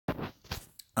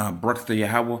Barakatah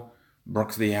Yahweh,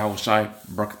 Barakatah Yahweh Shai,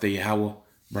 Barakatah Yahweh,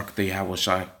 Barakatah Yahweh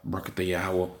Shai, Barakatah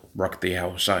Yahweh, Barakatah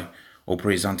Yahweh Shai. All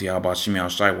praise unto Yahweh Shimi Al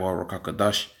Shai, Wa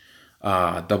Rakakadash.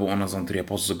 Double honors unto the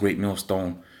apostles of Great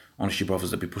Millstone. Honor you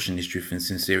brothers that be pushing this truth in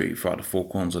sincerity throughout the four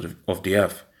corners of the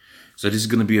earth. So this is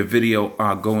going to be a video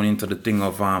going into the thing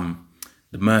of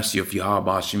the mercy of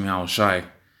Yahweh Shimi Al Shai,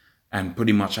 and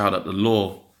pretty much how that the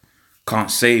law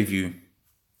can't save you,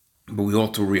 but we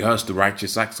ought to rehearse the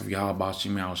righteous acts of Yahweh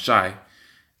Shimi Shai.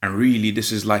 And really,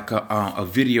 this is like a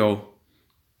video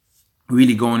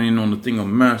really going in on the thing of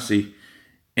mercy.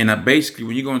 And basically,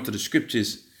 when you go into the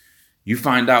scriptures, you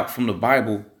find out from the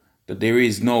Bible that there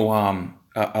is no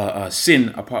sin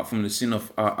apart from the sin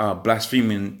of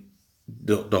blaspheming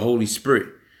the Holy Spirit,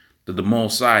 that the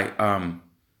Most High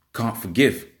can't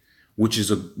forgive, which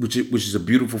is a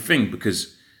beautiful thing,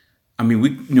 because I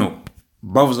mean,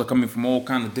 brothers are coming from all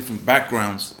kind of different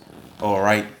backgrounds. All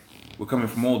right, we're coming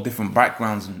from all different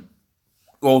backgrounds, and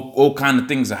all kind of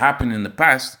things that happened in the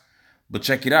past. But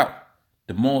check it out.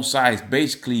 The Most High is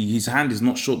basically, his hand is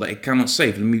not short that it cannot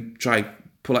save. Let me try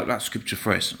pull out that scripture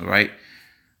first. All right.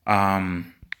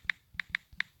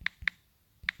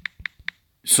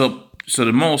 So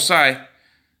the Most High,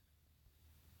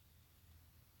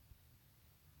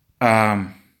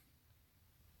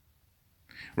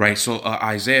 right. So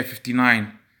Isaiah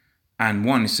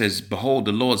 59:1, it says, "Behold,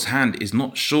 the Lord's hand is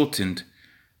not shortened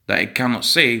that it cannot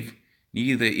save,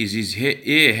 neither is his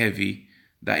ear heavy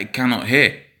that it cannot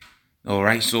hear." All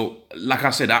right. So like I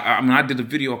said, I did a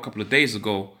video a couple of days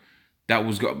ago, that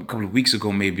was a couple of weeks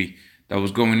ago maybe, that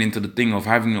was going into the thing of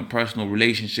having a personal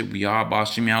relationship with Yahweh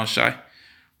Shimi Shai.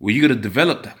 Well, you got to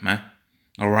develop that, man.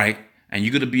 All right. And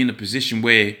you got to be in a position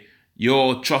where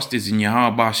your trust is in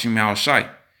Yahweh Shimi Shai.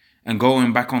 And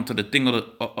going back onto the thing of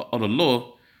the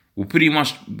law, well, pretty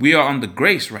much we are under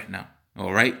grace right now.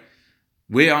 All right.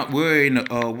 We're in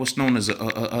what's known as a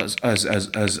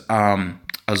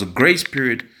grace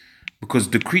period, because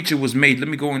the creature was made. Let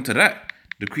me go into that.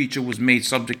 The creature was made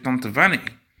subject unto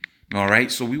vanity. All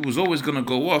right. So we was always gonna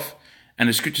go off, and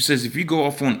the scripture says if you go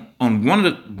off on one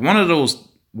of those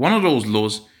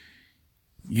laws,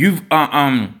 you're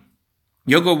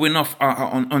going off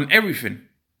on everything.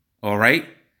 All right.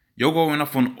 You're going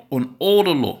off on all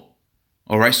the law.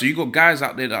 All right. So you got guys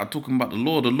out there that are talking about the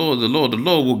law.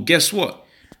 Well, guess what?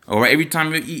 All right. Every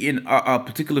time you're eating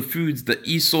particular foods that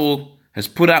Esau has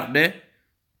put out there,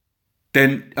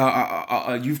 then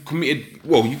you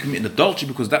committed adultery,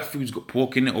 because that food's got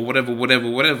pork in it or whatever,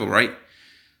 right?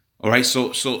 All right.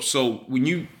 So when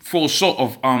you fall short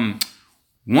of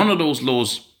one of those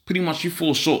laws, pretty much you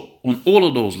fall short on all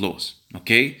of those laws.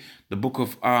 Okay. The book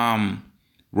of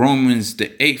Romans, the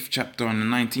 8th chapter and the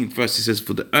 19th verse, it says,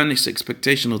 "For the earnest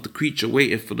expectation of the creature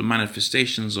waiteth for the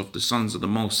manifestations of the sons of the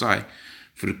Most High.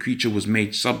 For the creature was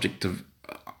made subject to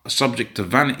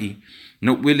vanity,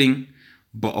 not willing,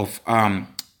 but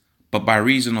by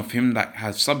reason of him that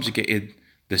has subjugated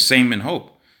the same in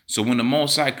hope." So when the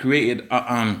Most High created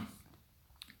the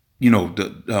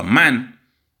man,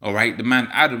 all right, the man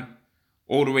Adam,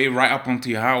 all the way right up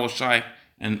onto Yahweh Shai,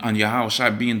 and Yahweh Shai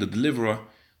being the deliverer,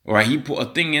 all right, he put a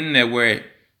thing in there where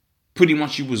pretty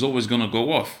much he was always gonna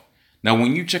go off. Now,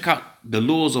 when you check out the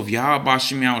laws of Yahweh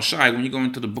Shimi Shai, when you go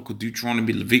into the book of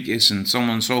Deuteronomy, Leviticus, and so on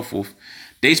and so forth,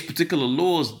 there's particular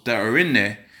laws that are in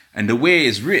there, and the way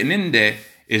it's written in there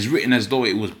is written as though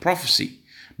it was prophecy,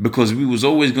 because we was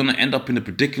always going to end up in the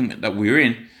predicament that we're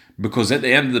in, because at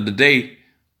the end of the day,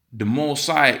 the Most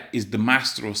High is the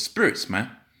master of spirits,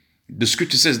 man. The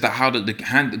scripture says that how the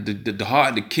heart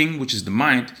of the king, which is the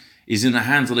mind, is in the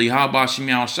hands of the Yahweh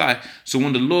Shimi Shai. So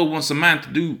when the Lord wants a man to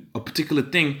do a particular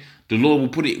thing, the Lord will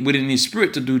put it within his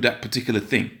spirit to do that particular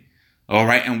thing. All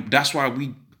right. And that's why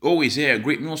we always here at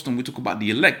Great Millstone, we talk about the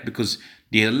elect, because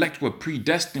the elect were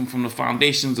predestined from the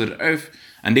foundations of the earth,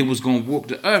 and they was going to walk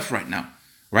the earth right now.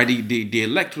 Right. The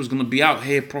elect was going to be out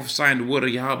here prophesying the word of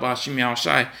Yahweh Shimi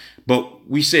Shai. But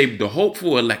we say the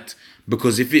hopeful elect,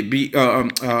 because if it be,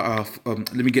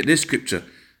 let me get this scripture.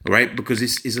 All right. Because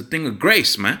it's a thing of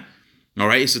grace, man. All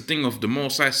right. It's a thing of the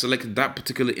Most High selected that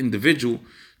particular individual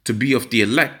to be of the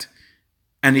elect.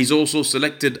 And he's also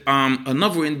selected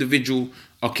another individual,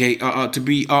 okay, to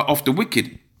be of the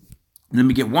wicked. Let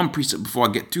me get one precept before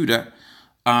I get to that,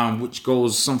 which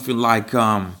goes something like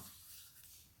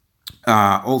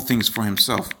all things for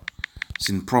himself. It's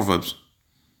in Proverbs.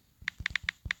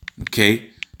 Okay.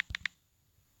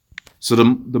 So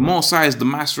the Most High is the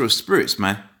master of spirits,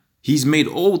 man. He's made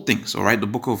all things, all right? The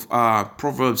book of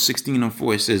Proverbs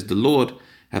 16:4, it says, "The Lord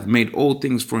hath made all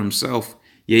things for himself,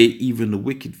 yea, even the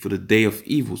wicked for the day of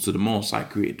evil." So the Most High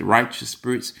created the righteous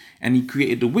spirits, and he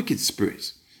created the wicked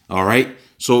spirits. All right.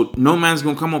 So no man's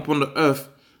gonna come up on the earth,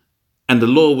 and the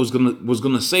Lord was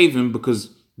gonna save him, because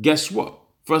guess what?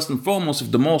 First and foremost,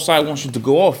 if the Most High wants you to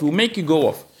go off, He'll make you go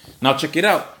off. Now check it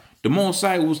out. The Most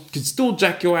High can still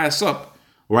jack your ass up,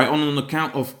 right, on an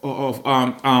account of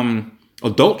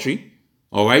adultery.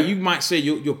 All right, you might say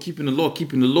you're keeping the law,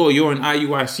 you're an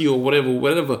IUIC or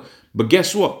whatever. But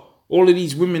guess what? All of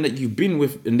these women that you've been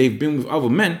with, and they've been with other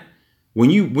men, when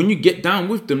you get down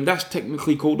with them, that's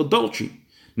technically called adultery.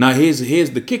 Now here's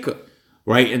the kicker,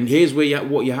 right? And here's where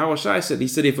what Yahweh Shai said. He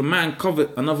said, if a man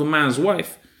covet another man's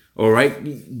wife, all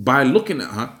right, by looking at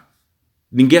her,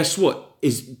 then guess what?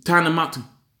 It's tantamount to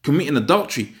committing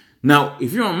adultery. Now,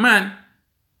 if you're a man,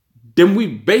 then we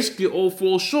basically all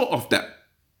fall short of that.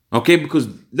 Okay, because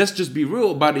let's just be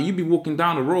real about it. You be walking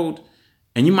down the road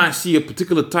and you might see a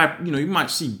particular type, you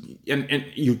might see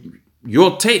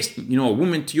your taste, a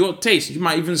woman to your taste. You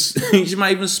might even she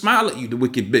might even smile at you, the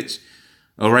wicked bitch.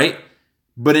 All right.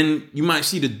 But then you might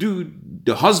see the dude,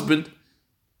 the husband,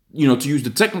 to use the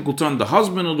technical term, the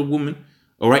husband of the woman,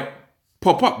 all right,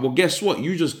 pop up. Well, guess what?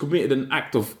 You just committed an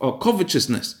act of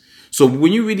covetousness. So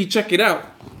when you really check it out,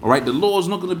 all right, the law is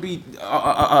not going to be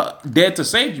there to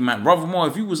save you, man. Rather more,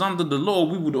 if you was under the law,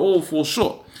 we would all fall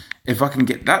short. If I can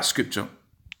get that scripture.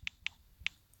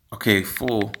 Okay,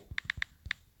 fall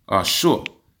short.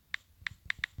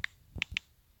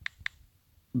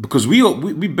 Because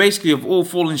we basically have all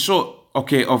fallen short,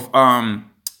 okay, of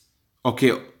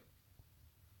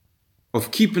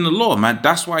keeping the law, man.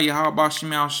 That's why Yahweh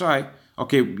Bashim Al Shai,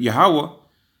 okay, Yahweh,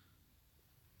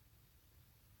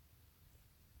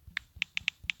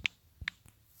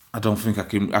 I don't think I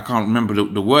can't remember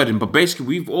the wording, but basically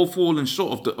we've all fallen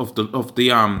short of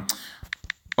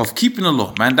keeping the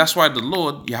law, man. That's why the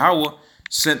Lord Yahweh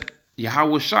sent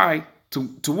Yahweh Shai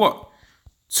to what?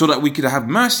 So that we could have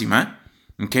mercy, man.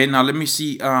 Okay, now let me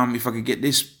see if I could get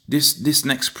this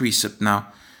next precept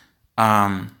now.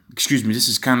 Excuse me, this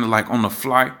is kind of like on the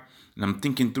fly, and I'm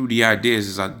thinking through the ideas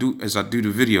as I do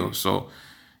the video, so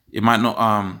it might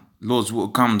not Lord's will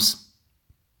comes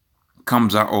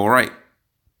out all right.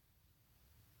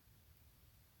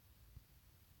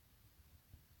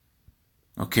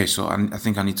 Okay, so I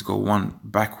think I need to go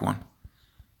back one.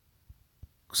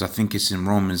 Because I think it's in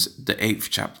Romans, the 8th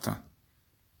chapter.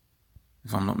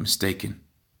 If I'm not mistaken.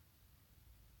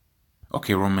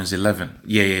 Okay, Romans 11.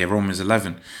 Yeah, Romans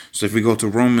 11. So if we go to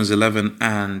Romans 11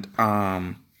 and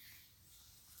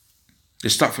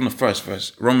let's start from the first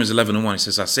verse. Romans 11:1. It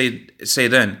says, I say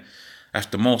then, as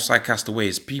the Most High cast away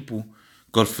his people,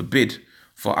 God forbid,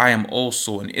 for I am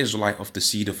also an Israelite of the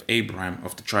seed of Abraham,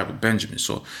 of the tribe of Benjamin.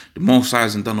 So the Most High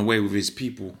hasn't done away with his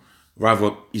people.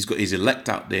 Rather, he's got his elect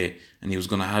out there, and he was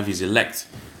going to have his elect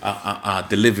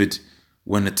delivered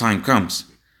when the time comes.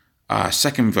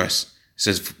 Second verse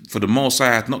says, for the Most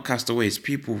High hath not cast away his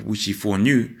people, which he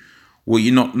foreknew. Will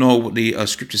you not know what the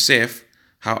scripture saith?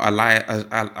 How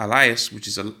Elias,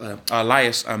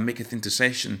 maketh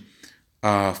intercession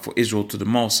for Israel to the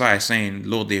Most High, saying,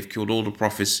 Lord, they have killed all the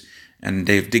prophets, and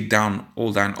they've digged down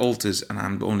all thine altars, and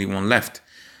I'm the only one left.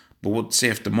 But what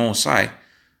saith the Most High?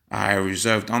 I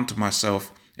reserved unto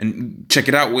myself. And check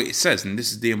it out what it says, and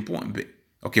this is the important bit.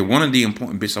 Okay, one of the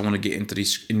important bits I want to get into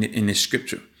this in this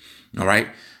scripture. All right,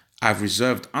 I've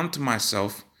reserved unto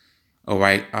myself, all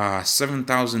right,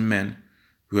 7,000 men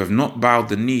who have not bowed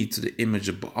the knee to the image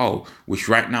of Baal, which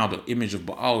right now the image of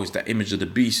Baal is that image of the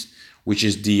beast, which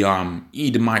is the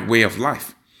Edomite way of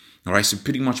life. All right, so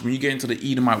pretty much when you get into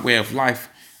the Edomite way of life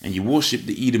and you worship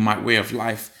the Edomite way of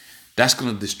life, that's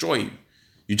going to destroy you.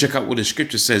 You check out what the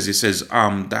scripture says. It says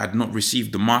that I had not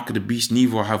received the mark of the beast,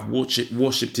 neither have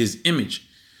worshipped his image.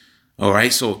 All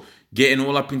right, so getting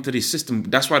all up into this system,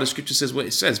 that's why the scripture says what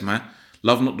it says, man.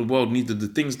 Love not the world, neither the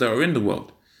things that are in the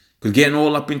world. Because getting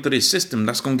all up into this system,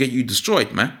 that's going to get you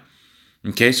destroyed, man.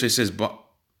 Okay, so it says, but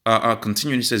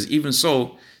continuing, it says, even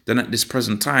so, then at this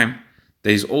present time,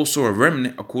 there is also a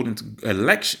remnant according to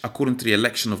the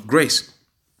election of grace.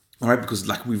 All right, because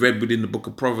like we read within the book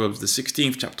of Proverbs, the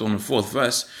 16th chapter on the 4th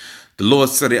verse, the Lord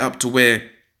set it up to where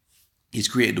he's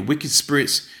created the wicked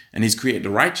spirits and he's created the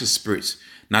righteous spirits.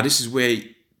 Now, this is where,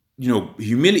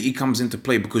 humility comes into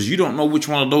play, because you don't know which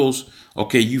one of those,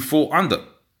 okay, you fall under.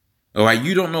 All right,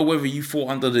 you don't know whether you fall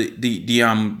under you're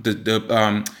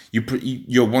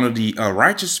one of the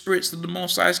righteous spirits that the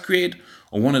Most High has created,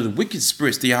 or one of the wicked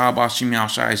spirits that Yahweh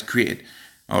Shai has created.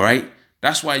 All right,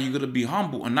 that's why you got to be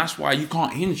humble, and that's why you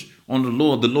can't hinge on the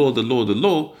law,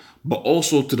 but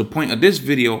also to the point of this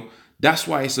video, that's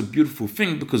why it's a beautiful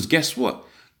thing, because guess what?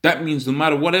 That means no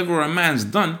matter whatever a man's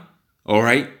done, all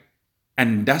right,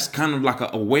 and that's kind of like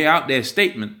a way out there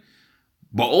statement,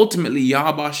 But ultimately,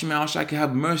 Yahweh Hashem Shai can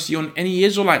have mercy on any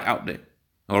Israelite out there.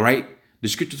 All right? The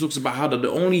scripture talks about how that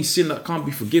the only sin that can't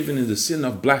be forgiven is the sin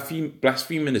of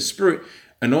blaspheming the spirit.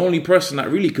 And the only person that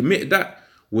really committed that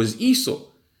was Esau.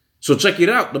 So check it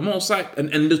out. The Most High, and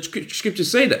the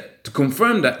scriptures say that. To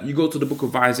confirm that, you go to the book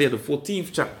of Isaiah, the 14th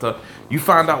chapter, you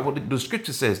find out what the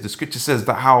scripture says. The scripture says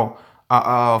that how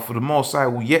for the Most High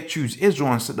will yet choose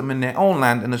Israel and set them in their own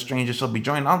land, and the stranger shall be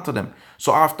joined unto them.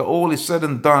 So after all is said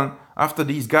and done, after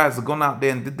these guys have gone out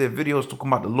there and did their videos talking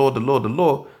about the Lord, the Lord, the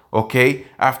Lord, okay,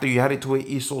 after you had it to where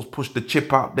Esau's pushed the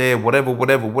chip out there, whatever,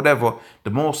 the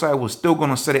Most High was still going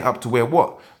to set it up to where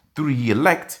what? Through the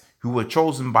elect who were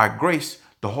chosen by grace,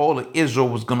 the whole of Israel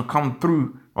was going to come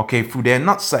through, okay, through their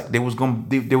nutsack. We was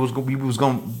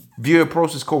going to view a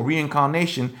process called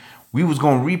reincarnation. We was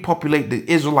going to repopulate the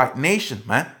Israelite nation,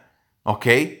 man,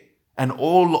 okay, and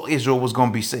all of Israel was going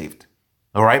to be saved,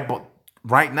 all right? But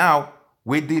right now,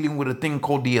 we're dealing with a thing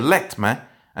called the elect, man,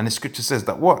 and the scripture says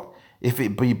that what? If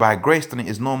it be by grace, then it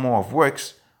is no more of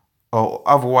works, or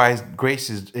otherwise grace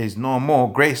is no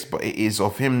more grace, but it is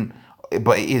of him,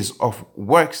 but it is of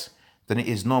works, then it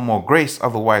is no more grace,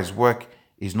 otherwise work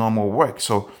is no more work.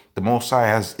 So the Most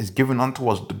High is given unto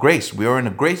us the grace. We are in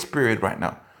a grace period right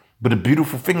now. But the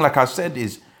beautiful thing, like I said,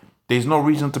 is there's no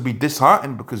reason to be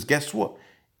disheartened, because guess what?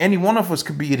 Any one of us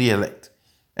could be the elect.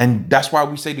 And that's why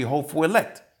we say the hopeful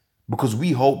elect, because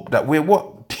we hope that we're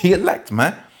what? The elect,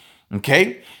 man.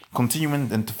 Okay?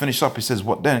 Continuing and to finish up, it says,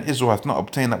 what then? Israel hath not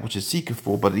obtained that which it seeketh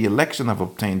for, but the election have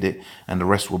obtained it, and the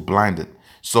rest were blinded.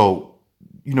 So,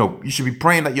 you know, you should be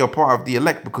praying that you're part of the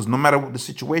elect, because no matter what the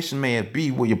situation may be,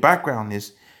 what your background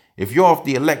is, if you're of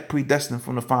the elect predestined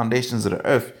from the foundations of the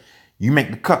earth, you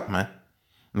make the cut, man.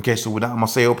 Okay, so with that, I'm going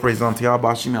to say, all praise unto Yahweh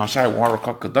Hashem Shai,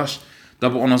 Warakat Kadash.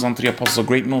 Double honors unto the apostles of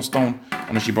Great Millstone.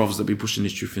 Honestly, brothers that be pushing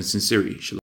this truth in sincerity.